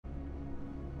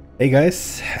Hey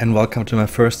guys, and welcome to my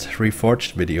first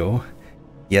Reforged video.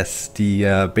 Yes,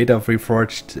 the beta of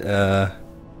Reforged,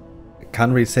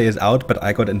 can't really say is out, but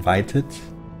I got invited.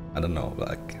 I don't know,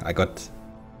 like,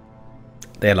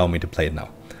 they allow me to play it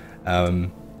now.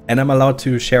 And I'm allowed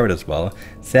to share it as well.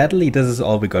 Sadly, this is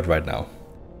all we got right now.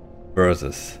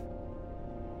 Versus.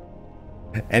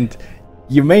 And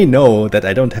you may know that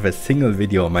I don't have a single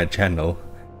video on my channel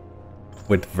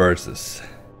with versus.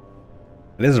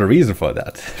 There's a reason for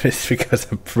that. It's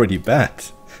because I'm pretty bad.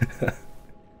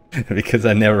 Because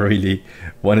I never really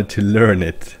wanted to learn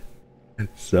it.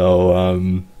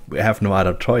 So we have no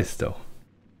other choice though.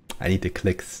 I need the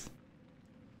clicks.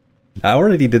 I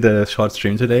already did a short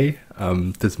stream today,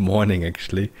 this morning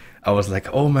actually. I was like,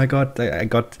 oh my god, I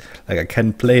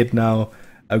can play it now.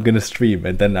 I'm gonna stream,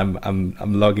 and then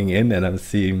I'm logging in and I'm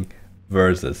seeing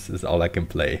versus is all I can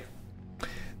play.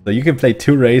 So you can play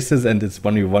 2 races and it's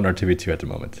 1v1 or 2v2 at the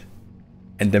moment.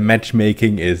 And the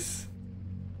matchmaking is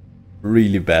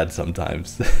really bad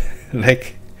sometimes.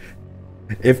 Like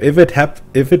if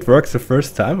it works the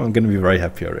first time, I'm gonna be very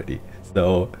happy already.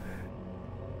 So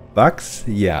bugs,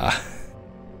 yeah.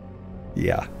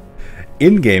 Yeah.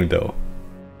 In-game though.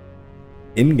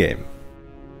 In-game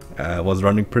was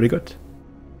running pretty good.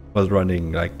 Was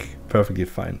running like perfectly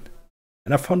fine.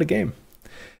 And I found a game.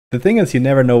 The thing is, you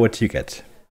never know what you get.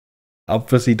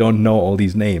 Obviously don't know all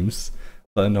these names,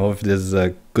 so I don't know if this is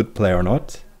a good player or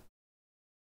not.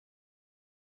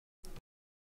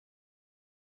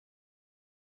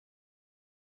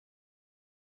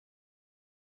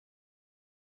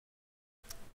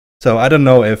 So I don't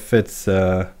know if it's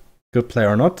a good player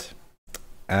or not.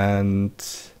 And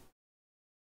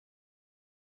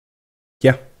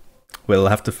yeah, we'll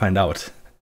have to find out.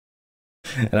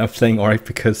 And I'm playing Auric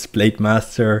because Blade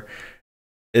Master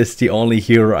is the only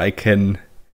hero I can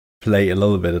play a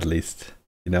little bit at least,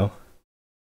 you know?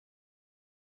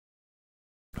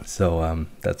 So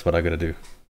that's what I'm gonna do.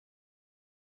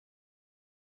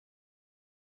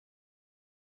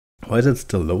 Why is it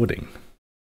still loading?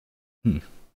 And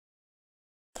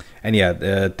yeah,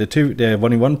 the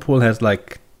 1v1 pool has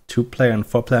like 2-player and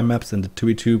 4-player maps, and the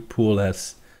 2v2 pool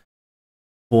has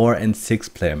 4 and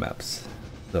 6-player maps.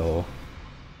 So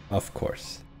of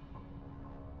course.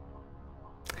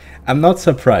 I'm not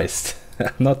surprised.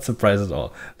 I'm not surprised at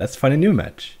all. Let's find a new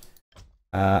match.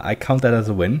 I count that as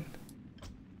a win.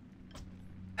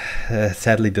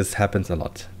 Sadly, this happens a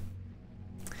lot.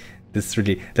 This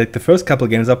really, like the first couple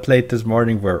games I played this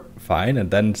morning were fine, and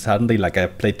then suddenly, like I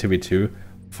played 2v2,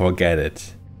 forget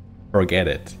it. Forget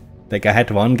it. Like I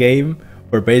had one game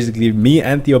where basically me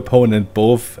and the opponent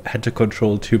both had to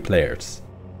control 2 players.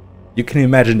 You can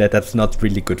imagine that that's not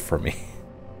really good for me.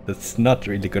 That's not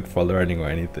really good for learning or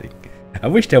anything. I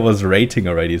wish there was rating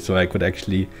already, so I could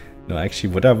actually... No,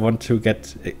 actually, would I want to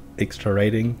get extra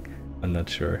rating? I'm not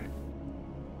sure.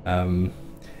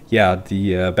 Yeah,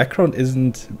 the background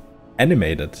isn't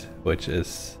animated, which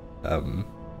is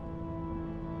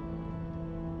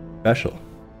special.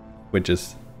 Which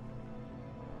is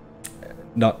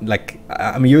not like...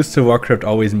 I'm used to Warcraft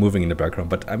always moving in the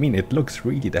background, but I mean, it looks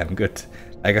really damn good.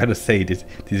 I gotta say, these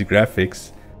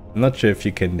graphics... I'm not sure if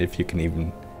you can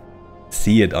even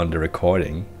see it on the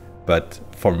recording, but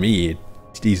for me,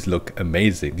 these look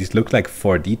amazing. These look like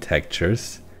 4D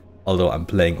textures, although I'm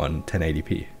playing on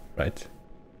 1080p, right?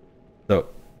 So,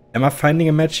 am I finding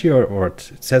a match here, or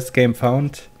it says game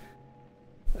found?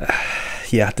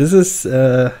 Yeah, this is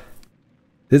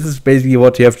basically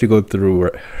what you have to go through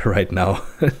right now.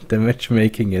 The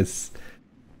matchmaking is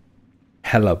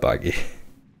hella buggy.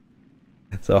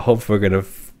 So I hope we're gonna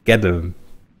get a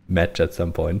match at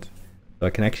some point, so I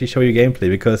can actually show you gameplay,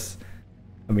 because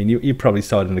I mean you probably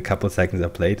saw it in a couple of seconds I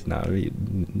played. No,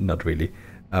 not really.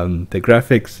 The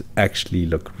graphics actually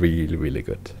look really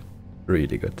good,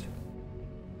 really good.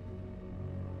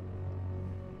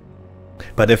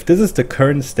 But if this is the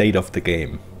current state of the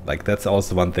game, like that's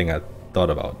also one thing I thought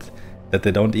about, that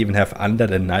they don't even have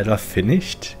Undead and Nidal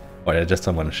finished, or I just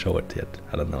don't want to show it yet.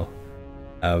 I don't know.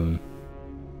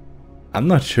 I'm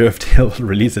not sure if they'll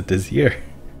release it this year.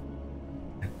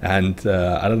 And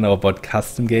I don't know about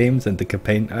custom games and the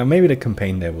campaign. Maybe the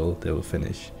campaign they will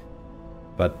finish.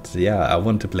 But yeah, I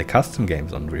want to play custom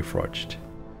games on Reforged.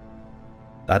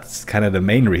 That's kind of the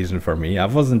main reason for me. I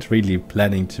wasn't really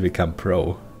planning to become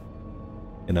pro.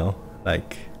 You know,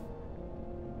 like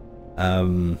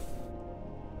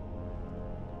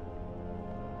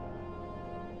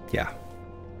yeah,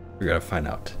 we're gonna find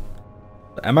out.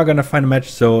 Am I gonna find a match?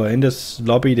 So in this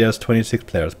lobby there's 26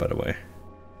 players, by the way.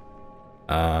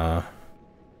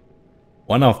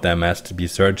 One of them has to be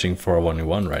searching for a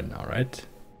 1v1 right now, right?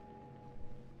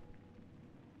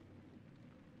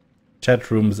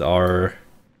 chat rooms are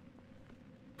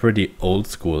pretty old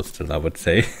school still, I would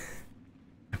say.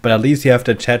 But at least you have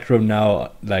the chat room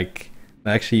now. Like,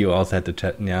 actually, you also had the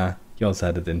chat. Yeah, you also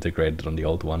had it integrated on the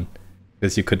old one,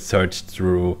 because you could search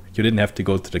through. You didn't have to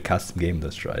go to the custom game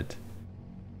list, right?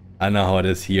 I know how it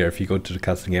is here. If you go to the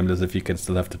custom game list, if you can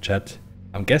still have the chat,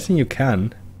 I'm guessing you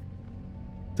can.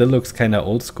 Still looks kind of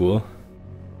old school.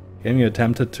 Game you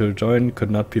attempted to join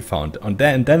could not be found. And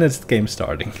then it's game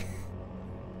starting.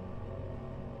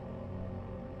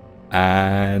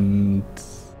 And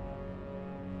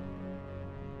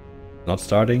not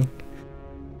starting.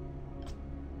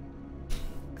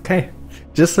 Okay,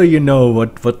 just so you know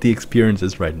what the experience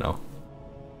is right now.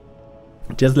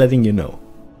 Just letting you know.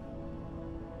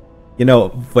 You know,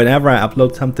 whenever I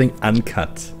upload something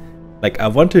uncut, like I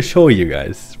want to show you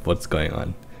guys what's going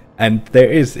on. And there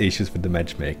is issues with the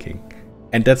matchmaking.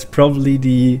 And that's probably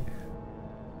the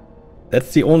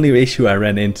only issue I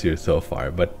ran into so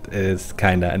far, but it's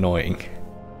kinda annoying.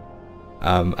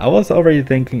 I was already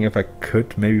thinking if I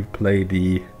could maybe play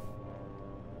the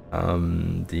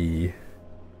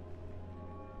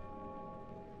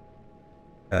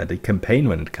campaign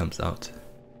when it comes out.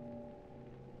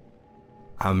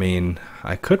 I mean,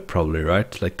 I could probably,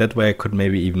 right? Like that way I could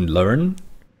maybe even learn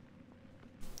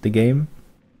the game.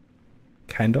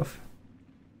 Kind of.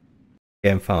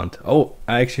 Game found. Oh,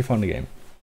 I actually found the game.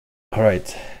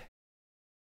 Alright.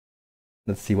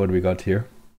 Let's see what we got here.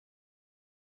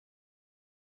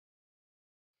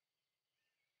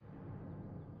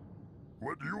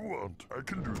 What do you want? I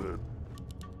can do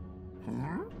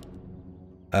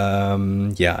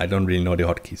that. Yeah, I don't really know the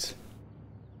hotkeys.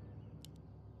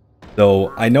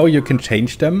 So I know you can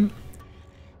change them.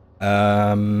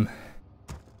 But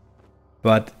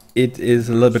it is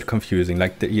a little bit confusing.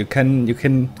 Like you can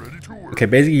okay,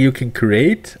 basically you can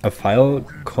create a file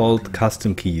called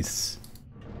custom keys.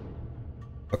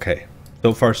 Okay,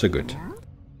 so far so good.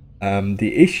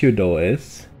 The issue though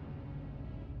is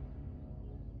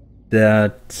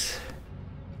that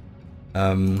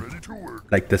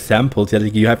like the samples, yeah,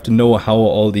 like you have to know how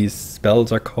all these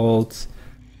spells are called,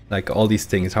 like all these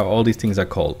things, how all these things are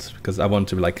called, because I want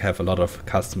to like have a lot of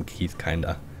custom keys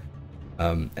kinda.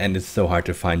 And it's so hard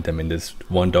to find them in this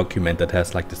one document that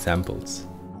has like the samples.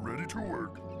 Ready to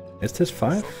work. Is this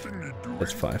 5?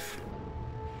 That's 5.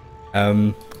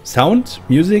 Sound,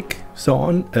 music, so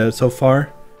on, so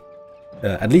far.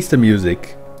 At least the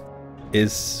music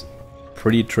is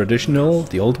pretty traditional,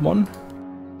 the old one.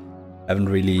 Haven't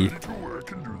really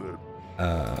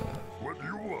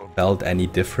felt any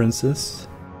differences.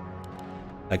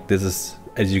 Like this is,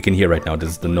 as you can hear right now, this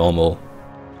is the normal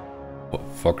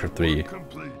Warcraft 3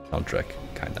 soundtrack,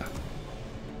 kinda.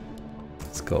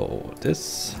 Let's go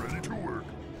this.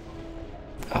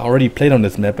 I already played on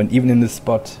this map and even in this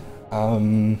spot.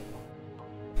 We're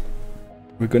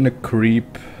gonna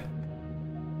creep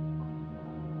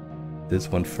this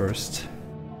one first.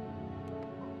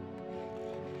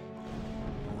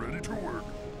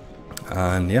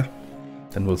 And yeah,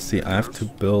 then we'll see. I have to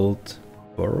build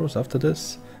burrows after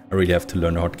this. I really have to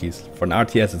learn hotkeys. For an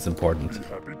RTS it's important.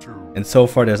 And so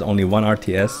far there's only one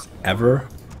RTS ever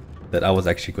that I was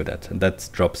actually good at, and that's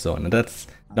Drop Zone. And that's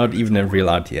not even a real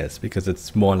RTS, because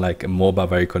it's more like a MOBA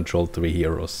where you control 3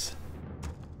 heroes.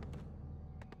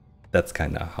 That's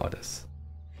kinda how it is.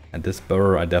 And this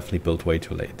burrow I definitely built way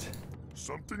too late.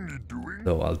 So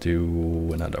I'll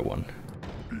do another one.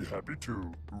 Be happy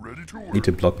to. Ready to work. Need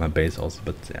to block my base also,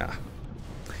 but yeah.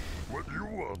 What do you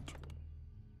want?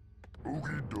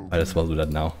 Might as well do that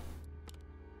now.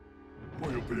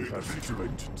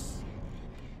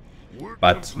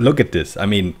 But look at this. I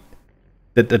mean,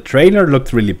 the trailer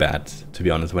looked really bad, to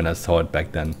be honest, when I saw it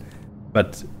back then.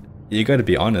 But you gotta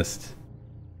be honest.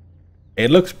 It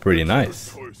looks pretty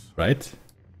nice, right?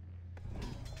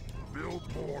 Build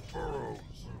more burrows.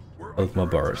 Build more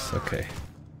burrows, okay.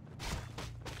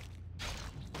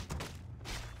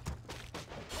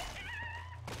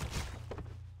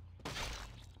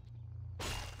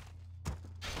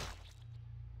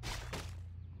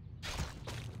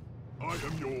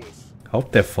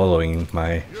 Hope they're following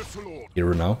my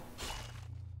hero now.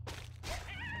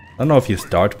 I don't know if you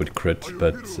start with crit,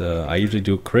 but I usually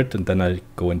do crit and then I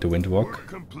go into Windwalk.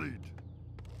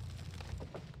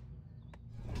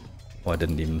 Oh, I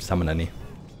didn't even summon any.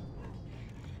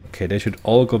 Okay, they should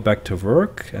all go back to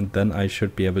work and then I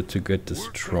should be able to get the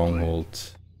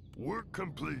stronghold. Work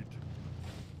complete.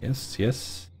 Yes,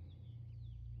 yes.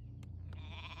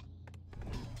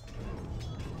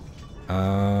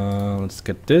 Let's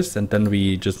get this, and then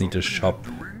we just need to shop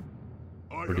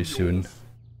pretty soon.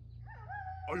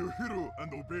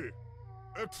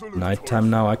 Nighttime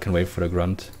now, I can wait for the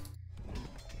grunt.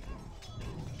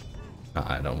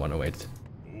 I don't want to wait.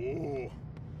 Oh,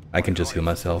 I can just heal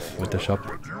myself with the shop.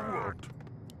 what do you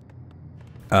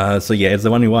want? So yeah, it's the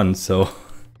 1v1, so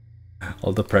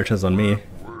all the pressure's on me.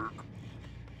 Work.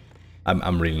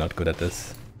 I'm really not good at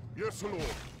this. Yes, Lord.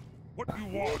 What do you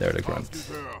want? There the Task grunt. is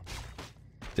there.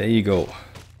 There you go.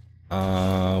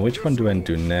 Which one do I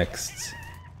do next?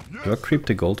 Do I creep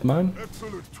the gold mine?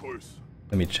 Excellent choice.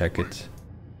 Let me check it.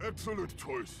 Excellent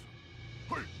choice.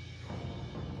 Hey.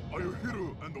 Are you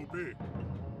hero and obey?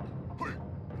 Hey.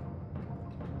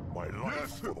 My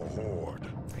life for the Horde.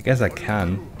 I guess I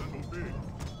can. Hero and obey.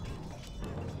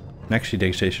 And actually,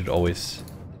 they should always...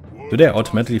 Do they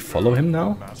automatically follow him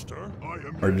now? Master, I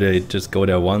am Or do they just go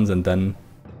there once and then...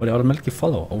 Oh, they automatically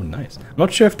follow. Oh, nice. I'm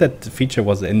not sure if that feature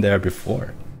was in there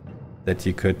before. That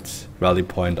you could rally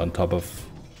point on top of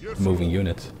a moving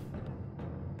unit.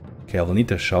 Okay, I will need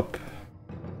the shop.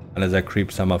 Unless I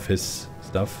creep some of his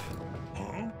stuff.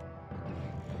 Huh?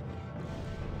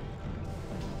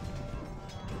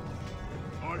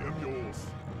 I am yours.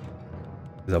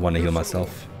 Because I want to heal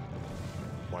myself.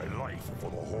 My life for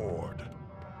the Horde.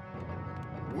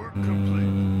 Work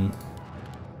complete.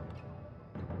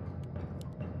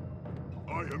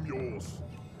 I am yours.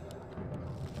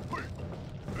 Hey.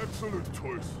 Excellent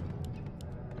choice.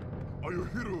 Are you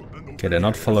hero and Okay, they're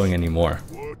not following anymore.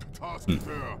 What task is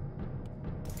there?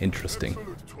 Interesting.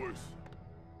 Excellent choice.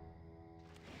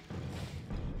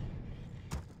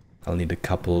 I'll need a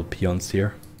couple peons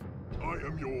here. I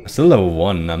am yours. Still level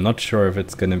 1, I'm not sure if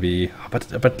it's gonna be...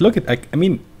 But look at... I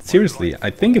mean, seriously, I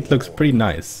think it looks pretty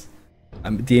nice.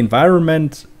 The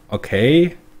environment,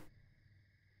 okay.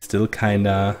 Still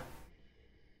kinda...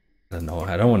 I don't know,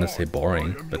 I don't want to say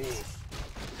boring,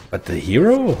 but the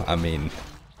hero? I mean,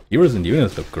 heroes and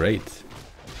units look great.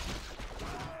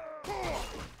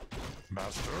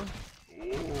 Master.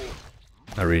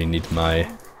 I really need my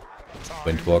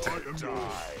windwalk. I am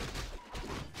yours.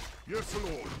 Yes,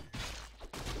 Lord.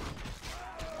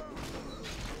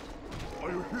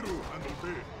 Are you hero and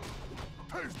obey?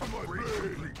 Taste my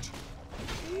blade.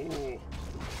 Oh.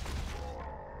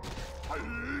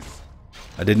 Ice.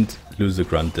 I didn't lose a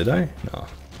grunt, did I? No. I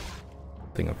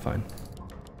think I'm fine.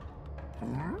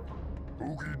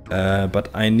 But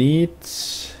I need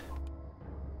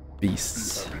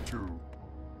beasts. Happy to.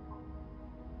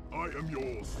 I am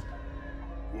yours.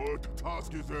 What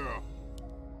task is there?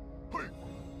 Hey.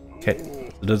 Okay,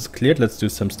 so that's cleared. Let's do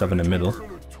some stuff in the middle.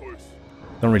 Excellent choice.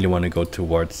 Don't really want to go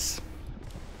towards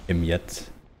him yet.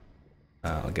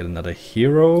 I'll get another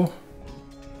hero.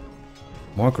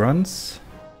 More grunts.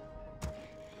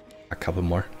 A couple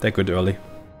more. They're good early.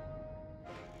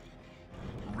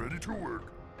 Ready to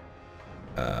work.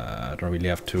 I don't really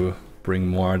have to bring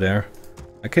more there.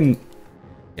 I can...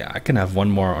 Yeah, I can have one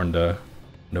more on the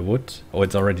wood. Oh,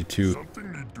 it's already 2.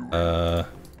 Something need doing.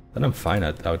 Then I'm fine,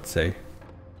 I would say.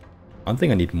 I don't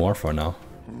think I need more for now.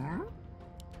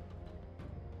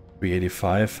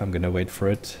 385, I'm gonna wait for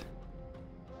it.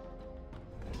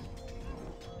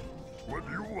 What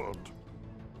do you want?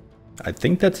 I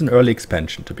think that's an early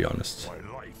expansion, to be honest. My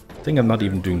life. I think I'm not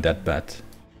even doing that bad.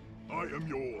 I am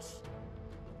yours.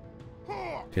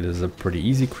 Ha! Okay, this is a pretty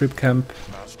easy creep camp.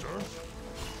 Master.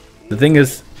 The thing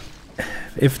is,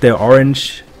 if they're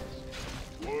orange,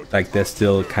 like they're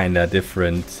still kinda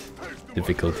different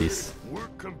difficulties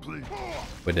Work complete.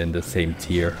 within the same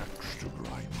tier.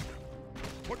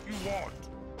 What you want?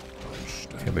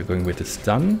 Okay, we're going with the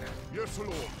stun. Yes,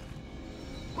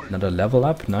 Lord. Another level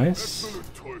up, nice.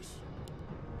 Excellent choice.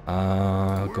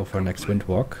 I'll go for next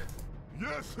windwalk.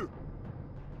 Yes.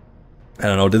 I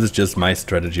don't know, this is just my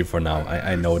strategy for now.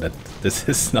 I know that this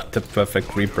is not the perfect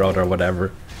creep route or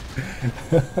whatever.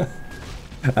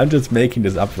 I'm just making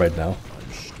this up right now.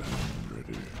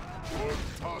 What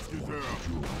task is there?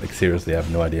 Like seriously, I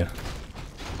have no idea.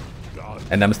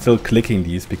 And I'm still clicking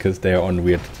these because they're on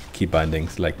weird key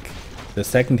bindings. Like the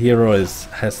second hero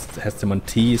has them on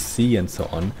T, C and so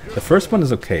on. The first one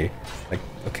is okay. Like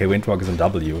okay, windwalk is on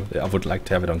W. I would like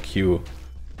to have it on Q.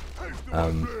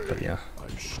 But yeah.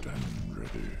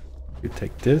 You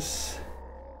take this.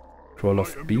 Scroll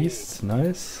of Beasts,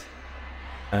 nice.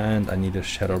 And I need a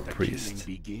Shadow Priest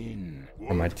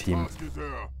for my team. Task is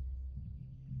there?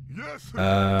 Yes.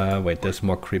 Wait, there's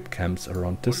more creep camps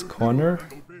around this corner.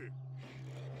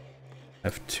 I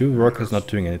have 2 workers not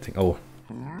doing anything. Oh,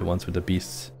 the ones with the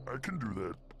beasts. I can do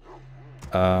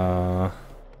that.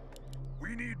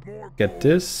 We need more. Get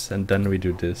this, and then we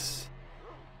do this.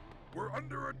 We're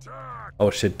under attack. Oh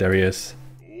shit, there he is.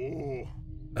 Oh.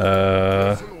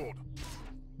 Uh, Lord.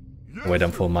 Yes. wait,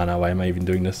 I'm full mana. Why am I even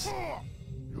doing this? I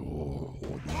am yours. Oh.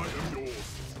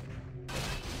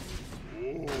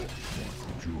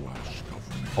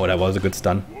 Oh, that was a good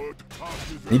stun.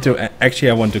 Need to actually,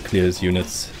 I want to clear his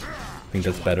units. I think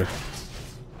that's better.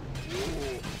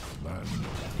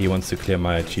 He wants to clear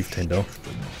my chieftain though.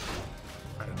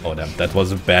 Oh damn, that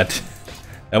was a bad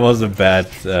that was a bad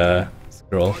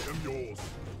scroll.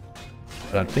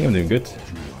 But I think I'm doing good.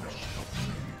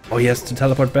 Oh, he has to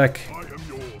teleport back.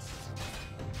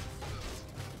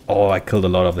 Oh, I killed a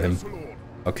lot of him.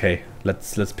 Okay,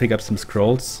 let's pick up some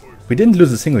scrolls. We didn't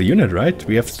lose a single unit, right?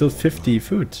 We have still 50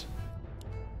 food.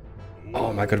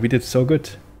 Oh my god, we did so good.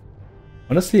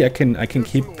 Honestly, I can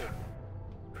keep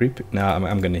creep. Nah,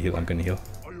 I'm gonna heal. I'm gonna heal.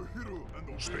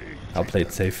 I'll play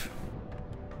it safe.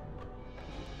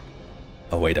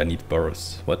 Oh wait, I need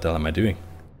burrows. What the hell am I doing?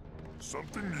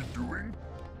 Something you doing?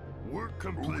 Work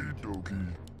complete.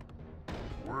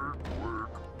 Work.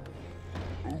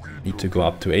 Need to go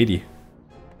up to 80.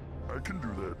 I can do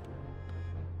that.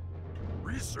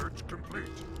 Research complete.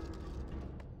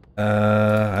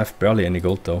 I have barely any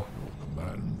gold though.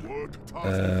 Man.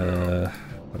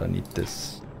 But I need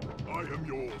this. I am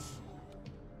yours.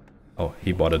 Oh,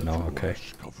 he bought it now. Okay.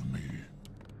 Of me.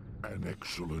 An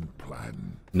excellent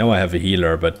plan. No, I have a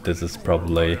healer, but this is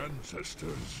probably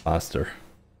Ancestors. faster.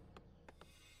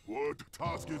 What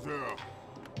task is there?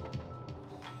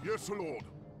 Yes, Lord.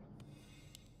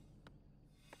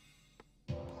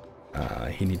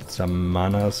 He needs some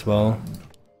mana as well.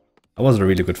 That was a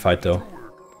really good fight though.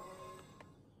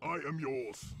 I am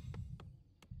yours.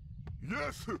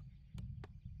 Yes.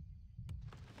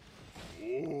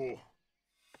 Oh.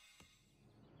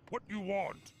 What you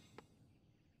want?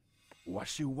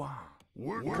 What you want?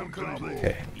 Work complete.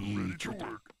 Okay. Ready to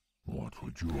work. What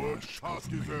would you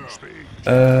ask of me?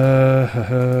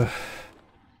 Oh.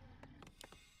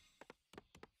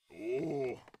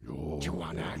 You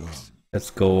want axe? Let's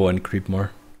go and creep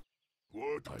more.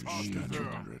 What task is there?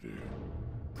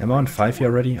 Am I on 5 here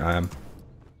already? I am.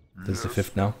 This is the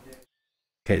 5th now.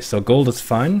 Okay, so gold is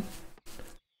fine.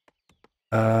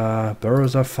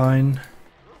 Burrows are fine.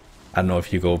 I don't know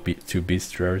if you go to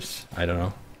bestiaries. I don't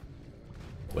know.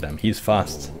 But he's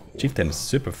fast. Chieftain is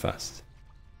super fast.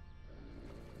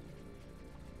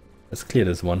 Let's clear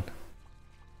this one.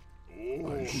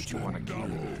 Who you wanna kill?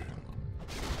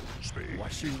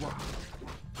 What you want?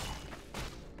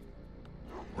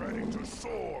 Ready to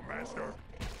soar, master.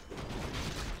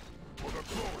 For the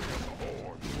glory of the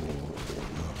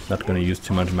Horde. Not gonna use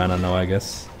too much mana now, I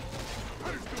guess.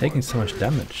 Taking so much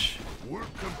damage. Work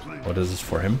complete. What is this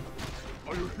for him?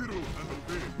 Are you hero and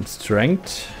obey? And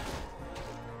strength.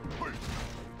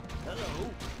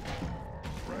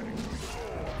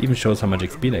 Even shows how much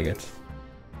XP they get.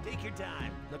 Take your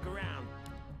time. Look around.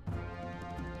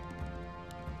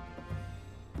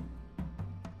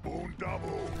 Boon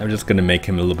double. I'm just gonna make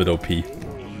him a little bit OP.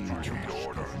 Need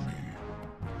order.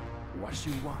 What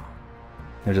you want?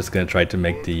 I'm just gonna try to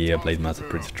make the Blade Master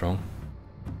pretty strong.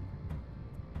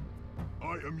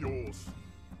 I am yours.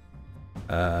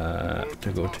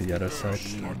 To go to the other side.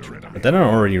 But then I'm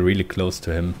already really close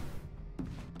to him,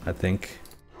 I think.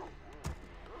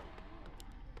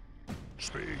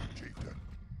 Speak, chieftain.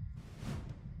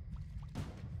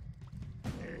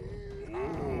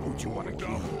 Who you wanna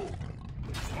kill?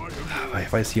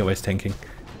 Why is he always tanking?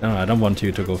 No, I don't want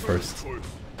you to go first.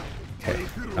 Okay,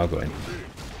 I'll go in.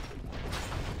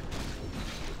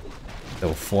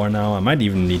 Level 4 now. I might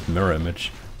even need mirror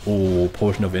image. Oh,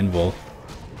 potion of invul.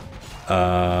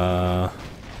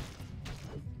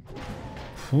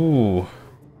 Ooh.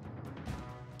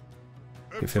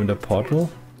 Give him the portal.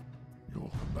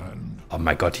 Your command. Oh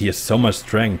my god, he has so much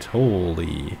strength.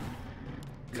 Holy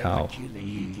cow.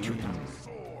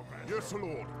 Yes,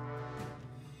 Lord.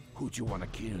 Who you wanna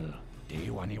kill? Do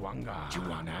you want Iwanga? You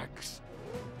want axe?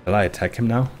 Will I attack him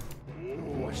now?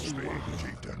 What you want?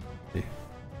 Chieftain.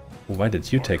 Oh, why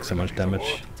did you take so much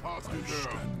damage? Task is there.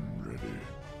 Stand ready.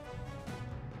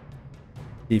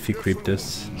 See if he creeped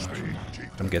this. Speak,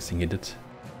 chieftain. I'm guessing he did.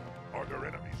 Are there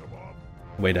enemies above?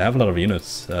 Wait, I have a lot of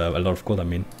units. A lot of gold, I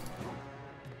mean.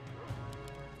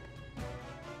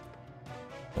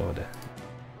 Oh,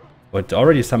 it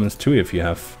already summons 2 if you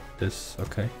have this.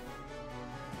 Okay.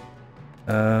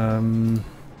 I'm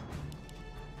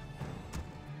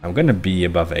gonna be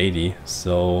above 80,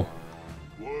 so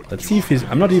let's see if he's.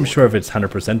 I'm not even sure if it's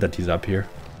 100% that he's up here.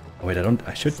 Oh wait,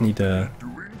 I should need a.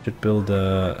 Should build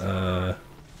a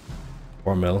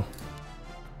 4 mil.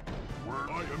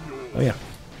 Oh yeah,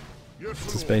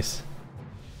 it's a space.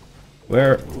 Why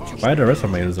are the rest of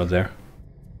my units not there?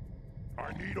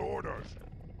 I need orders.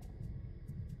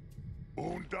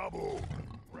 Boon double.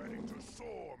 Ready to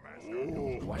soar,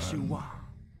 master. What you want?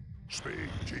 Speak,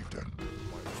 chieftain.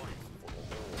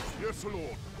 Yes,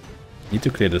 Lord. Need to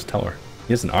clear this tower.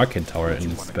 Here's an arcane tower in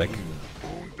this spec.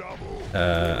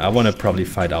 I want to probably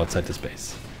fight outside this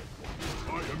base.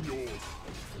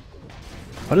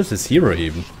 What is this hero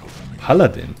even?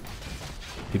 Paladin.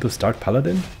 People start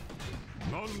Paladin?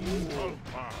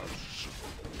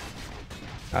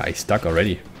 Ah, he's stuck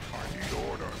already.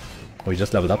 Oh, he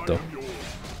just leveled up though.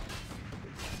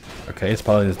 Okay, his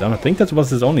Paladin is down. I think that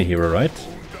was his only hero, right?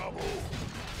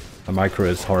 A micro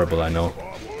is horrible, I know.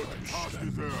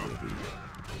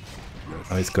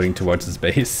 Oh, he's going towards his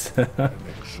base.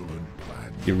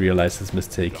 He realized his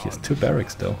mistake. He has 2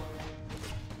 barracks though.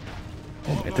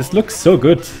 Oh man, this looks so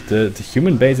good. The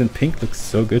human base in pink looks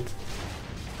so good.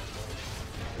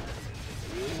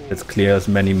 Let's clear as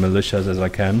many militias as I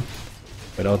can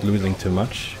without losing too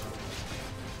much.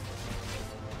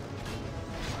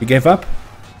 He gave up.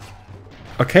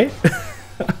 Okay.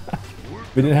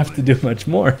 We didn't have to do much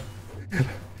more.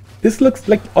 This looks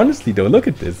like, honestly though, look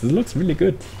at this. This looks really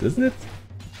good, doesn't it?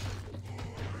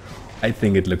 I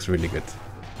think it looks really good.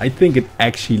 I think it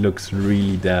actually looks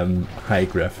really damn high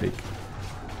graphic.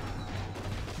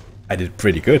 I did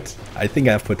pretty good. I think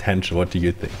I have potential. What do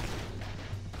you think?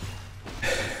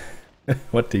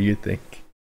 What do you think?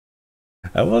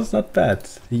 That was not bad.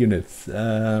 Units.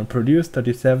 Produced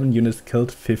 37, units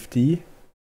killed 50.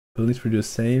 Buildings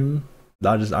produced same.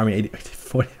 Largest army 80,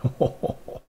 40.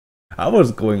 I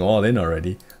was going all in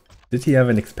already. Did he have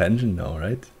an expansion? No,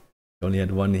 right? He only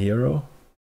had 1 hero.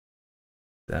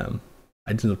 Damn.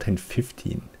 I didn't obtain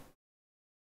 15.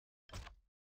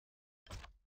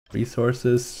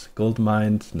 Resources, gold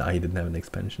mined. No, he didn't have an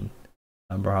expansion.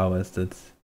 Number harvested.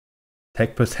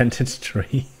 Tech percentage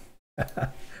 3. I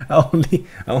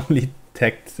only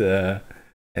teched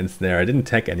ensnare. I didn't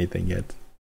tech anything yet.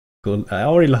 Cool. I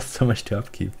already lost so much to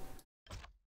upkeep.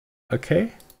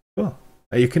 Okay, cool.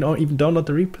 You can even download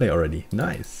the replay already.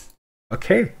 Nice.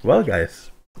 Okay, well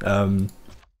guys,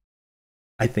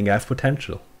 I think I have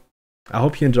potential. I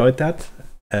hope you enjoyed that.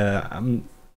 I'm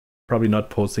probably not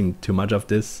posting too much of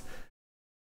this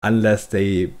unless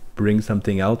they bring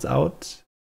something else out,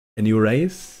 a new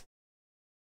race.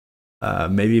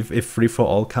 Maybe if Free for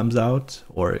All comes out,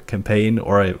 or campaign,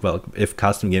 or well, if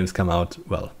custom games come out,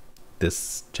 well,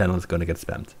 this channel is gonna get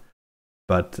spammed.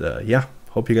 But yeah,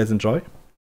 hope you guys enjoy,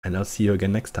 and I'll see you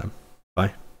again next time.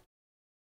 Bye.